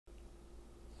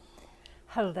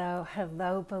Hello,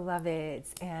 hello,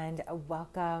 beloveds, and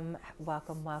welcome,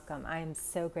 welcome, welcome. I am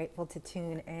so grateful to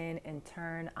tune in and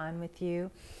turn on with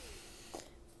you.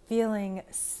 Feeling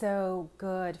so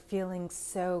good, feeling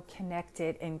so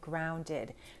connected and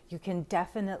grounded. You can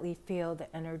definitely feel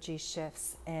the energy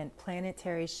shifts and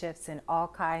planetary shifts and all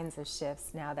kinds of shifts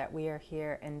now that we are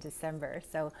here in December.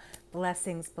 So,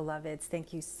 blessings, beloveds.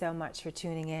 Thank you so much for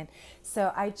tuning in.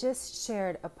 So, I just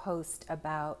shared a post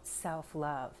about self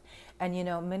love. And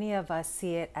many of us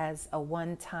see it as a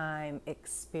one time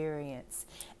experience.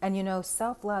 And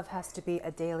self love has to be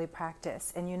a daily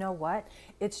practice. And you know what?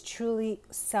 It's truly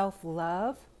self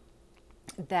love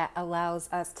that allows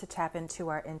us to tap into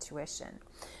our intuition.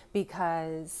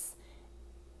 Because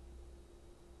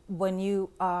when you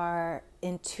are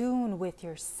in tune with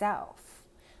yourself,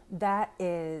 that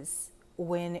is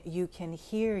when you can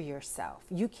hear yourself.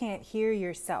 You can't hear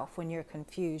yourself when you're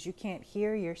confused. You can't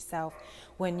hear yourself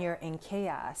when you're in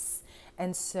chaos.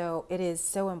 And so it is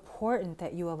so important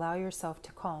that you allow yourself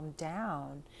to calm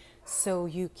down so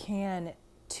you can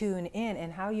tune in.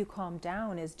 And how you calm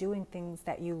down is doing things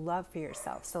that you love for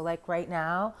yourself. So like right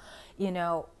now,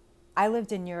 I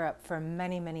lived in Europe for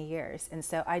many, many years. And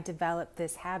so I developed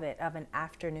this habit of an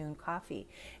afternoon coffee.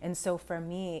 And so for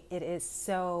me, it is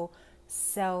so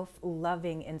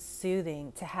self-loving and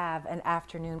soothing to have an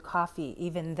afternoon coffee,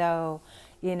 even though,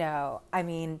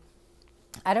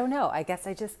 I don't know. I guess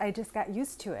I just got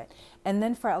used to it. And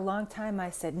then for a long time I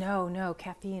said, no,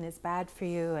 caffeine is bad for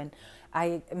you. And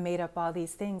I made up all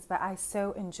these things, but I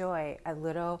so enjoy a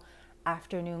little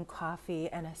afternoon coffee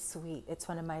and a sweet. It's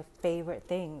one of my favorite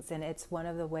things. And it's one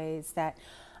of the ways that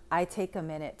I take a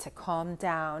minute to calm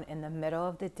down in the middle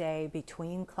of the day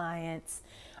between clients,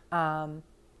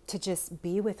 to just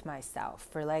be with myself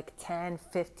for like 10,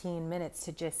 15 minutes,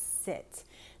 to just sit.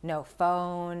 No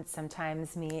phone.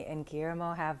 Sometimes me and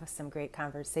Guillermo have some great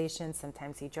conversations.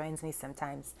 Sometimes he joins me.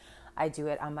 Sometimes I do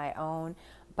it on my own.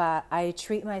 But I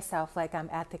treat myself like I'm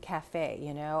at the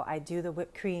cafe, I do the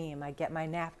whipped cream. I get my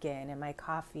napkin and my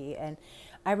coffee. And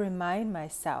I remind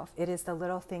myself it is the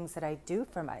little things that I do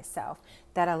for myself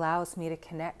that allows me to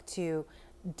connect to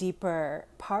deeper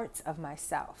parts of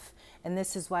myself. And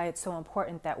this is why it's so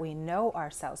important that we know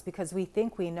ourselves, because we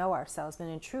think we know ourselves, but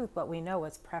in truth, what we know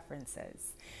is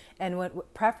preferences. And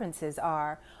what preferences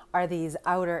are these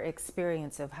outer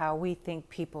experiences of how we think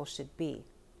people should be.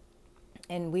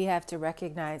 And we have to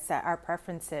recognize that our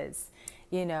preferences,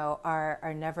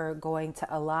 are never going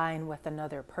to align with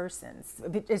another person's.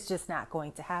 It's just not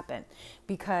going to happen,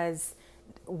 because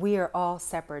we are all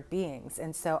separate beings.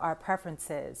 And so our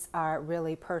preferences are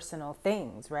really personal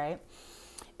things, right?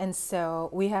 And so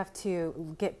we have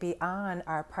to get beyond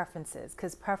our preferences,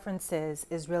 because preferences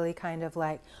is really kind of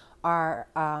like our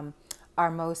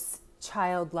most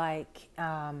childlike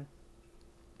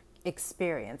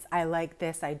experience. I like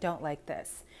this, I don't like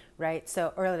this, right?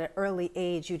 So early, at an early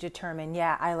age, you determine,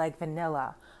 yeah, I like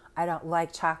vanilla, I don't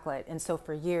like chocolate. And so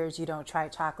for years, you don't try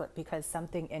chocolate because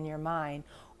something in your mind,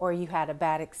 or you had a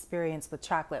bad experience with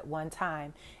chocolate one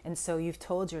time. And so you've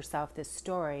told yourself this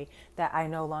story that I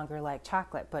no longer like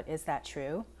chocolate. But is that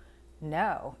true?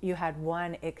 No, you had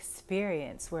one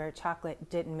experience where chocolate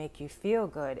didn't make you feel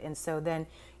good. And so then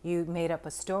you made up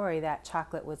a story that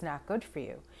chocolate was not good for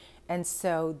you. And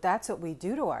so that's what we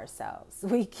do to ourselves.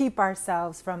 We keep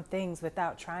ourselves from things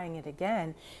without trying it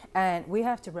again. And we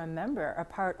have to remember, a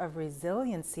part of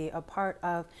resiliency, a part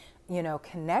of,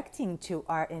 connecting to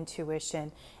our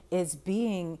intuition is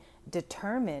being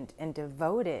determined and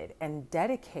devoted and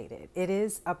dedicated. It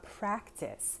is a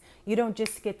practice. You don't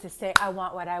just get to say, I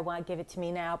want what I want, give it to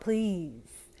me now, please.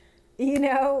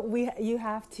 You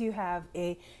have to have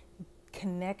a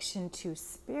connection to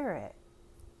spirit.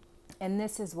 And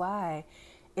this is why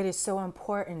it is so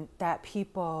important that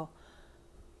people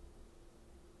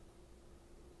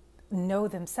know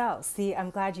themselves. See, I'm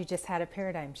glad you just had a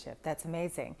paradigm shift. That's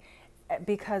amazing.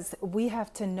 Because we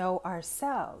have to know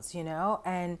ourselves,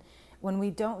 and when we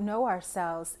don't know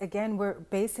ourselves, again, we're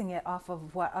basing it off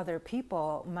of what other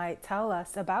people might tell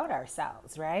us about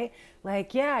ourselves, right?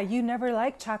 Like, yeah, you never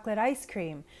liked chocolate ice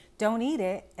cream, don't eat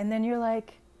it. And then you're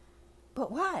like, but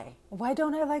why? Why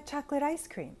don't I like chocolate ice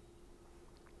cream?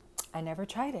 I never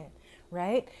tried it,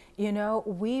 right?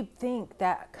 We think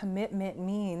that commitment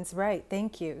means, right,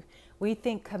 thank you. We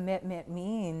think commitment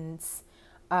means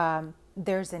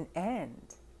there's an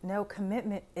end. No,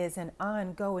 commitment is an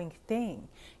ongoing thing.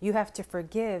 You have to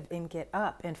forgive and get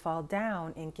up and fall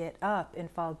down and get up and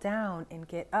fall down and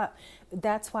get up.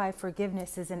 That's why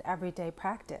forgiveness is an everyday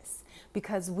practice,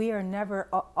 because we are never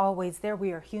always there.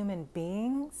 We are human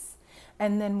beings.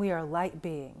 And then we are light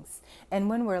beings. And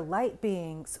when we're light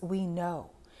beings, we know.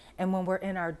 And when we're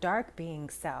in our dark being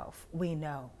self, we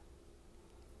know.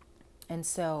 And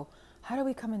so, how do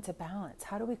we come into balance?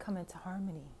 How do we come into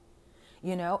harmony?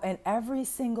 You know, and every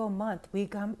single month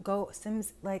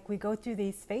seems like we go through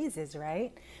these phases,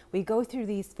 right? We go through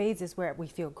these phases where we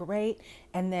feel great.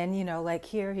 And then, you know, like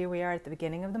here we are at the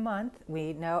beginning of the month.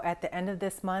 We know at the end of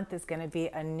this month is going to be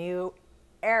a new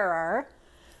era,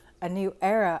 a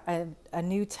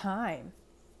new time.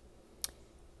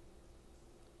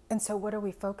 And so what are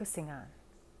we focusing on?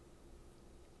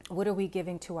 What are we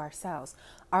giving to ourselves?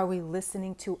 Are we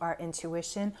listening to our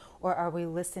intuition, or are we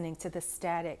listening to the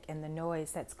static and the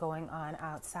noise that's going on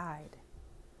outside?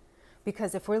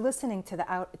 Because if we're listening to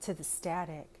the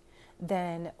static,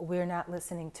 then we're not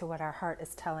listening to what our heart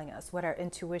is telling us, what our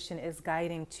intuition is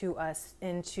guiding to us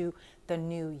into the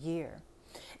new year.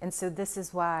 And so this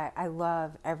is why I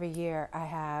love every year I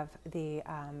have the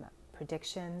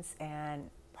predictions and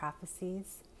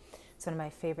prophecies. It's one of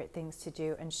my favorite things to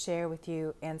do, and share with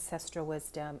you ancestral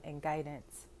wisdom and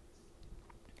guidance.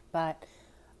 But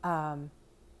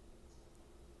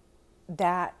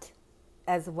that,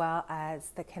 as well as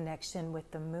the connection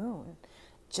with the moon.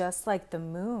 Just like the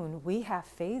moon, we have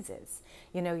phases.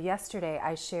 You know, yesterday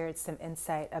I shared some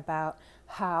insight about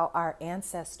how our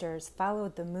ancestors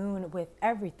followed the moon with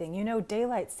everything. You know,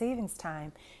 daylight savings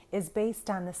time is based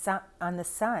on the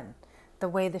sun, the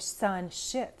way the sun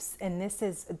shifts, and this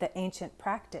is the ancient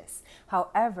practice.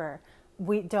 However,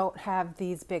 we don't have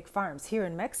these big farms here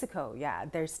in Mexico. Yeah,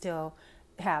 they still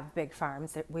have big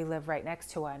farms. We live right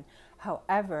next to one.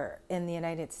 However, in the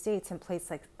United States and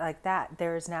places like that,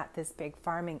 there is not this big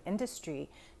farming industry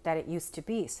that it used to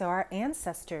be. So our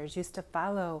ancestors used to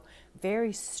follow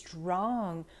very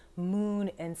strong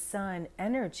moon and sun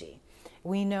energy.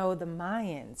 We know the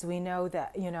Mayans, we know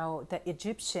that, you know, the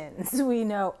Egyptians, we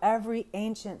know every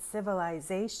ancient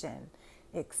civilization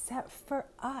except for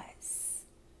us,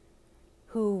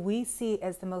 who we see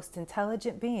as the most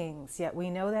intelligent beings, yet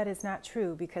we know that is not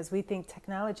true because we think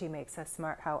technology makes us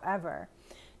smart. However,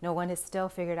 no one has still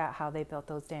figured out how they built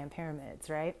those damn pyramids,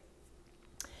 right?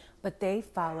 But they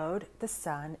followed the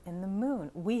sun and the moon.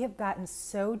 We have gotten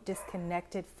so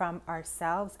disconnected from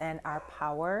ourselves and our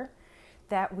power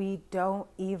that we don't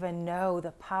even know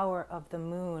the power of the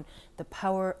moon, the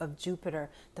power of Jupiter,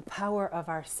 the power of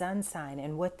our sun sign,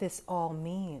 and what this all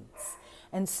means.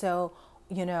 And so,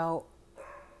 you know,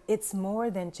 it's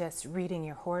more than just reading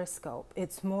your horoscope.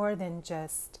 It's more than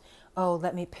just, oh,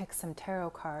 let me pick some tarot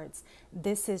cards.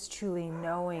 This is truly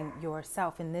knowing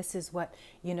yourself. And this is what,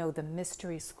 you know, the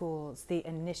mystery schools, the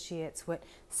initiates, what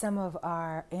some of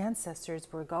our ancestors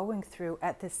were going through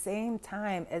at the same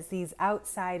time as these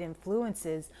outside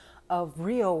influences of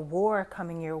real war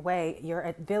coming your way,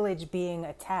 your village being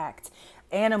attacked,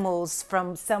 animals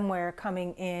from somewhere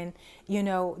coming in. You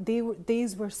know,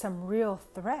 these were some real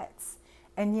threats.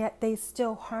 And yet they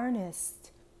still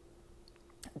harnessed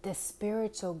the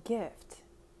spiritual gift.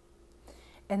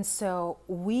 And so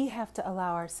we have to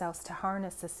allow ourselves to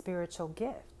harness the spiritual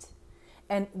gift.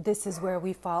 And this is where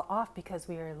we fall off because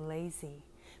we are lazy,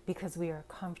 because we are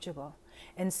comfortable.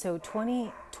 And so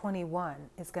 2021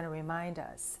 is going to remind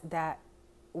us that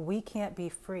we can't be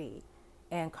free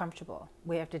and comfortable.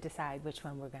 We have to decide which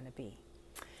one we're going to be.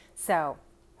 So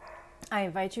I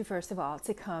invite you, first of all,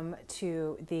 to come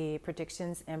to the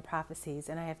predictions and prophecies,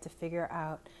 and I have to figure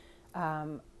out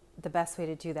the best way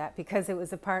to do that because it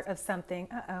was a part of something.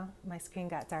 My screen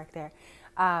got dark there.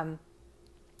 And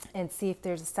see if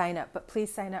there's a sign up. But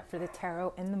please sign up for the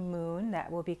Tarot and the Moon.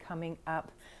 That will be coming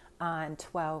up on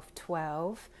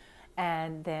 12/12.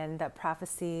 And then the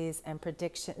prophecies and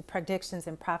predictions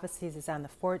and prophecies is on the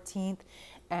 14th.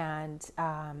 And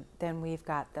then we've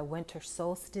got the winter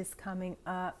solstice coming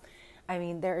up. I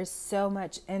mean, there is so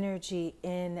much energy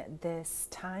in this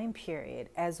time period,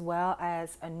 as well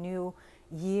as a new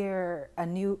year, a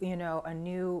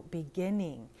new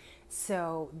beginning.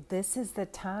 So this is the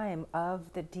time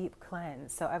of the deep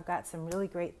cleanse. So I've got some really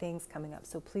great things coming up.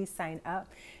 So please sign up.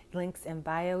 Links in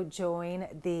bio. Join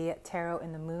the Tarot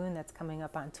and the Moon. That's coming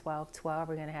up on 12/12.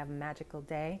 We're going to have a magical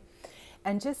day.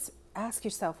 And just ask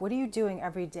yourself, what are you doing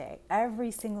every day,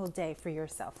 every single day for your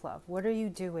self-love? What are you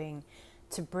doing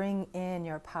to bring in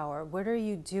your power? What are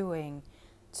you doing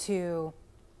to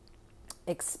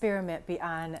experiment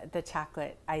beyond the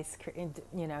chocolate ice cream,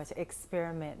 to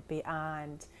experiment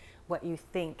beyond what you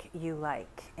think you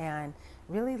like, and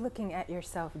really looking at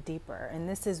yourself deeper? And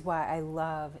this is why I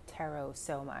love tarot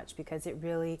so much, because it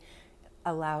really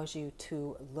allows you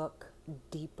to look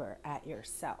deeper at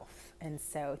yourself. And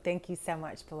so thank you so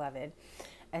much, beloved.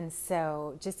 And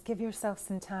so just give yourself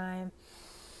some time.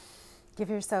 Give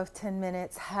yourself 10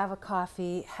 minutes, have a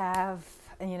coffee, have,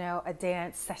 a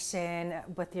dance session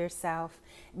with yourself.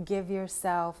 Give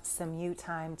yourself some you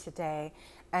time today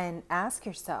and ask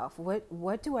yourself,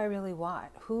 what do I really want?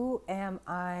 Who am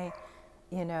I,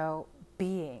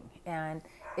 being? And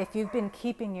if you've been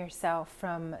keeping yourself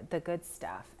from the good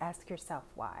stuff, ask yourself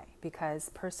why. Because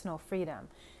personal freedom,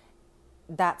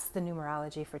 that's the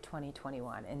numerology for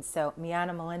 2021. And so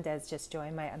Miana Melendez just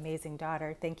joined, my amazing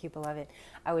daughter. Thank you, beloved.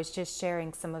 I was just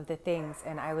sharing some of the things,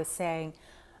 and I was saying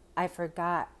I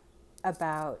forgot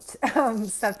about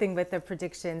something with the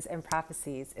predictions and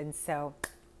prophecies. And so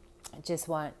I just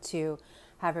want to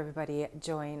have everybody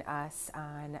join us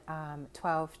on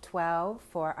 12/12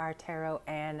 for our tarot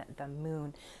and the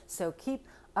moon. So keep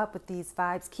up with these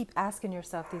vibes. Keep asking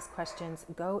yourself these questions.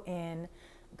 Go in,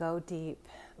 go deep,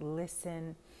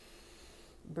 listen,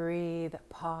 breathe,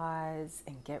 pause,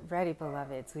 and get ready,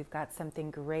 beloveds. We've got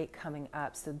something great coming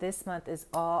up. So this month is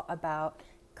all about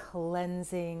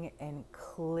cleansing and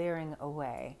clearing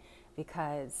away,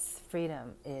 because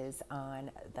freedom is on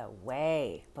the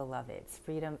way, beloveds.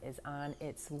 Freedom is on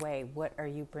its way. What are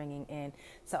you bringing in?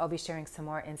 So I'll be sharing some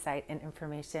more insight and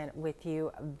information with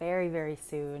you very, very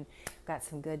soon. Got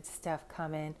some good stuff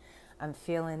coming. I'm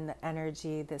feeling the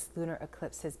energy. This lunar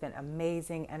eclipse has been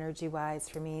amazing energy-wise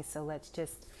for me. So let's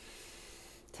just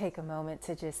take a moment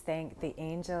to just thank the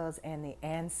angels and the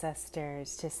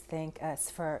ancestors. Just thank us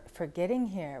for getting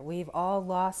here. We've all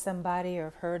lost somebody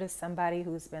or heard of somebody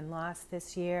who's been lost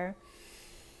this year.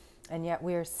 And yet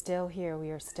we are still here.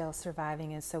 We are still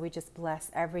surviving. And so we just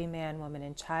bless every man, woman,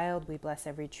 and child. We bless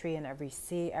every tree and every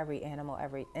sea, every animal,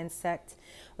 every insect.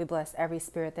 We bless every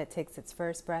spirit that takes its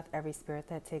first breath, every spirit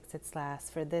that takes its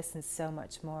last. For this and so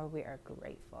much more, we are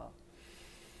grateful.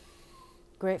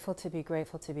 Grateful to be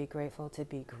grateful, to be grateful, to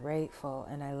be grateful.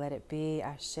 And I let it be.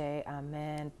 Ashe,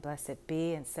 amen. Blessed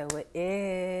be. And so it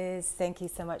is. Thank you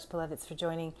so much, beloveds, for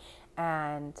joining.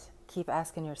 And keep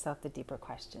asking yourself the deeper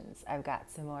questions. I've got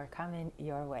some more coming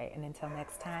your way. And until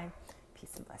next time,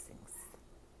 peace and blessings.